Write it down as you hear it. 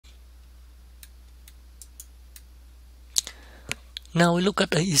Now we look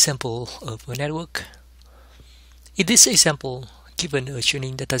at an example of a network. In this example, given a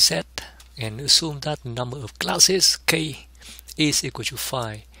training dataset and assume that the number of classes k is equal to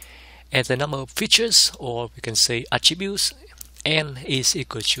 5 and the number of features, or we can say attributes, n is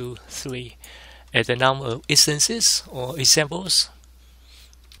equal to 3 and the number of instances or examples,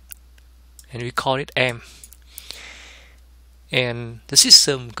 and we call it m. And the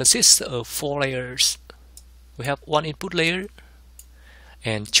system consists of 4 layers. We have one input layer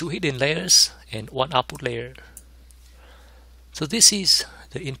and 2 hidden layers and 1 output layer. So this is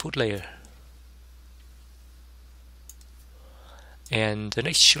the input layer, and the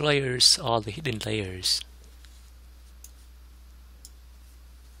next 2 layers are the hidden layers.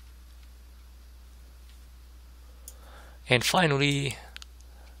 And finally,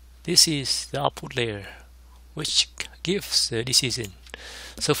 this is the output layer, which gives the decision.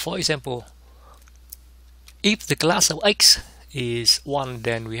 So for example, if the class of x is 1,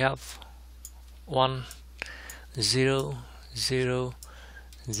 then we have 1, 0, 0,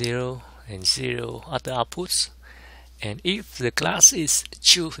 0, and 0 are the outputs. And if the class is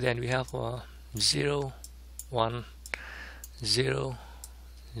 2, then we have 0, 1, 0,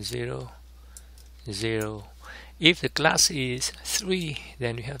 0, 0. If the class is 3,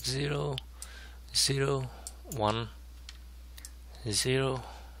 then we have 0, 0, 1, 0,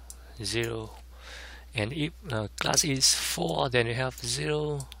 0. And if class is 4, then we have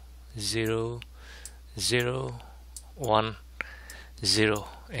 0, 0, 0, 1, 0.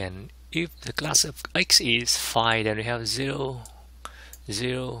 And if the class of x is 5, then we have 0,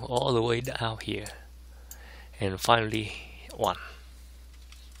 0 all the way down here, and finally 1.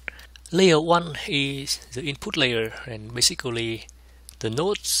 Layer 1 is the input layer, and basically the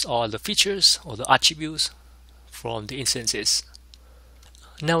nodes or the features or the attributes from the instances.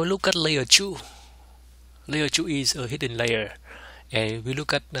 Now we look at layer 2. Layer 2 is a hidden layer, and we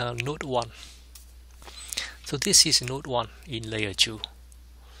look at node 1. So this is node 1 in layer 2.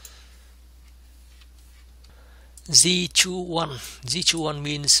 Z21. Z21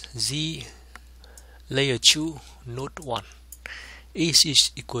 means Z layer 2 node 1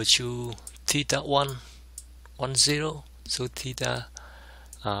 is equal to theta 1, 1, 0. So theta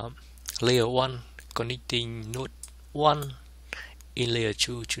layer 1 connecting node 1 in layer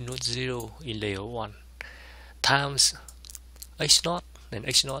 2 to node 0 in layer 1 times x0, and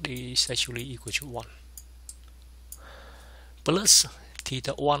x0 is actually equal to 1 plus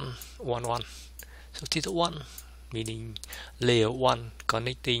theta 1, 1, 1. So theta 1 meaning layer 1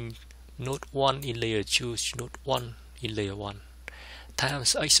 connecting node 1 in layer 2 to node 1 in layer 1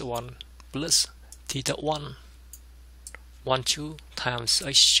 times x1 plus theta 1, 1, 2 times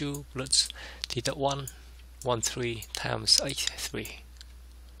x2 plus theta 1, 1, 3 times x3.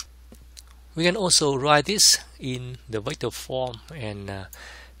 We can also write this in the vector form, and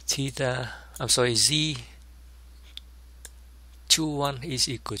z21 is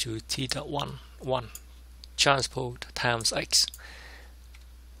equal to theta 1, 1 transpose times x.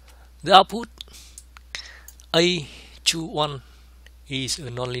 The output a21 is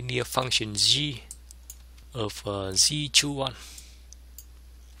a nonlinear function g of z21,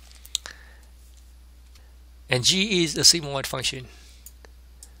 and g is a sigmoid function.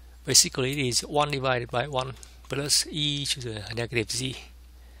 Basically, it is 1 divided by 1 plus e to the negative z.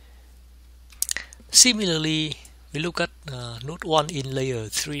 Similarly, we look at node 1 in layer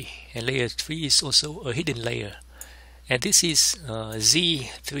 3, and layer 3 is also a hidden layer, and this is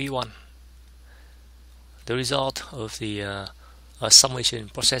z31, the result of the summation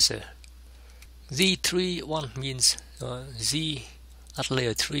processor. Z31 means z at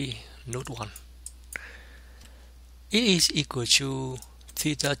layer 3 node 1. It is equal to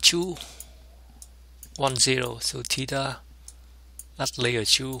theta 2, 1, 0. So theta at layer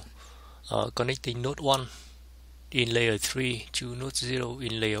 2 connecting node 1 in layer 3 to node 0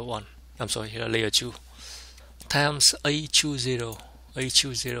 in layer 1. Layer 2 times a20,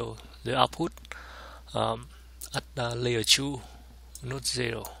 the output at layer 2 node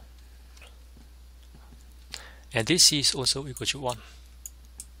 0, and this is also equal to 1.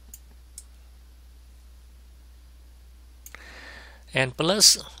 And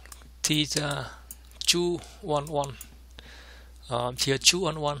plus theta 2, 1, 1, theta 2,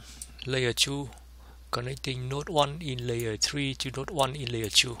 1, 1, layer 2 connecting node 1 in layer 3 to node 1 in layer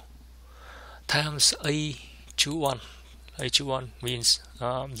 2 times a21. A21 means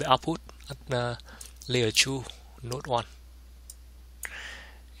the output at layer 2 node 1.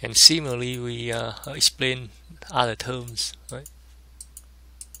 And similarly, we explain other terms, right,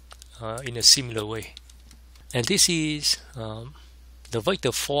 in a similar way. And this is the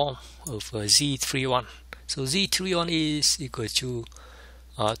vector form of Z31. So Z31 is equal to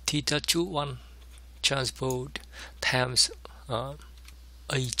theta 2 1 transpose times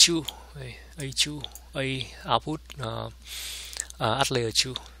A2 output at layer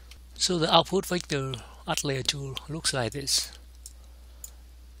 2. So the output vector at layer 2 looks like this.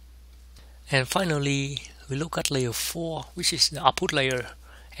 And finally, we look at layer 4, which is the output layer,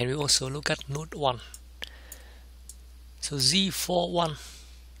 and we also look at node 1. So Z41.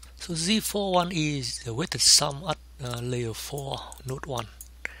 So Z41 is the weighted sum at layer 4, node 1.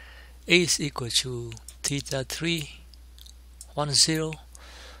 Is equal to theta 3 1 0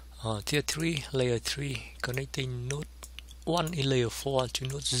 theta 3 layer 3 connecting node 1 in layer 4 to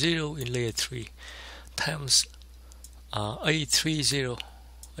node 0 in layer 3 times A30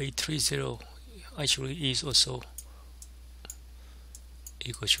 actually is also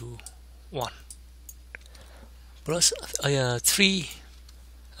equal to 1 plus theta 3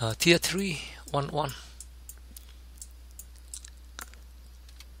 1 1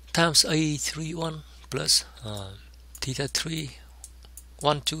 times A31 plus theta 3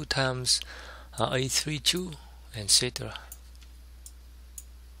 1 2 times A32 etc.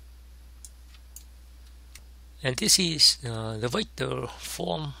 And this is the vector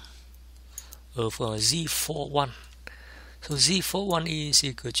form of Z41. So Z41 is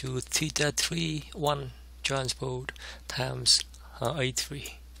equal to theta 3 1 transpose times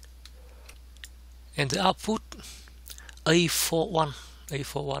A3, and the output A41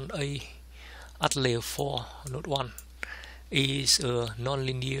 at layer 4 node 1 is a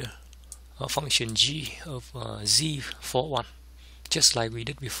nonlinear function g of Z41, just like we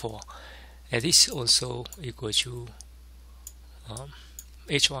did before, and this also equal to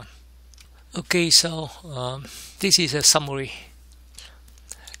H1. Okay, so this is a summary.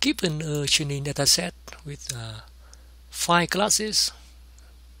 Given a training dataset with 5 classes,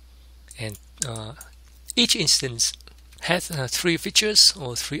 and each instance has 3 features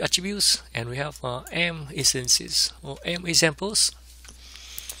or 3 attributes, and we have m instances or m examples.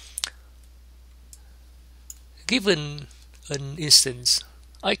 Given an instance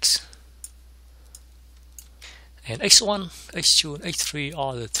x, and x1, x2, and x3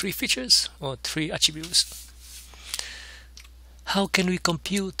 are the 3 features or 3 attributes, how can we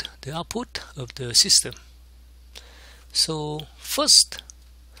compute the output of the system? So first,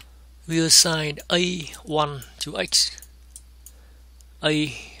 we assign A1 to x.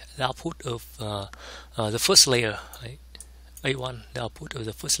 A, the output of the first layer, right? A1, the output of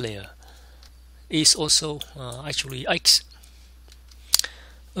the first layer, is also actually x.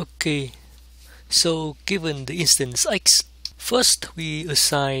 Okay, so given the instance x, first we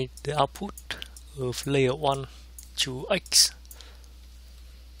assign the output of layer 1 to x,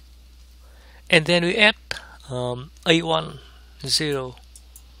 and then we add A1 0,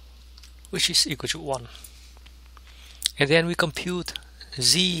 which is equal to 1, and then we compute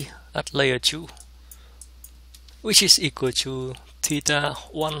z at layer 2, which is equal to theta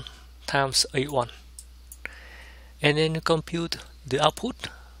 1 times A1, and then compute the output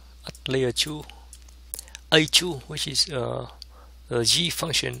at layer 2, A2, which is a g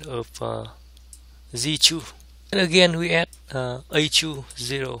function of Z2, and again we add A2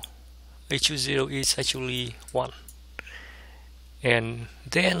 0. A2 0 is actually 1, and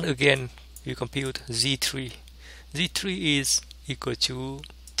then again we compute Z3. Z3 is equal to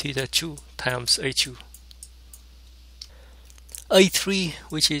theta 2 times A2. A3,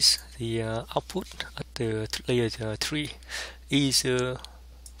 which is the output at the layer 3, is a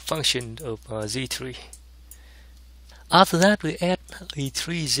function of Z3. After that, we add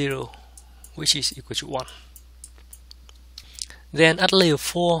A3 0, which is equal to 1. Then at layer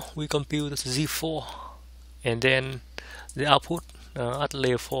 4, we compute Z4, and then the output at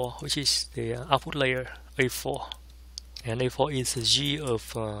layer 4, which is the output layer A4, and A4 is the g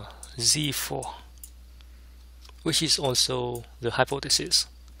of Z4, which is also the hypothesis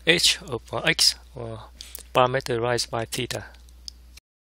h of x parameterized by theta.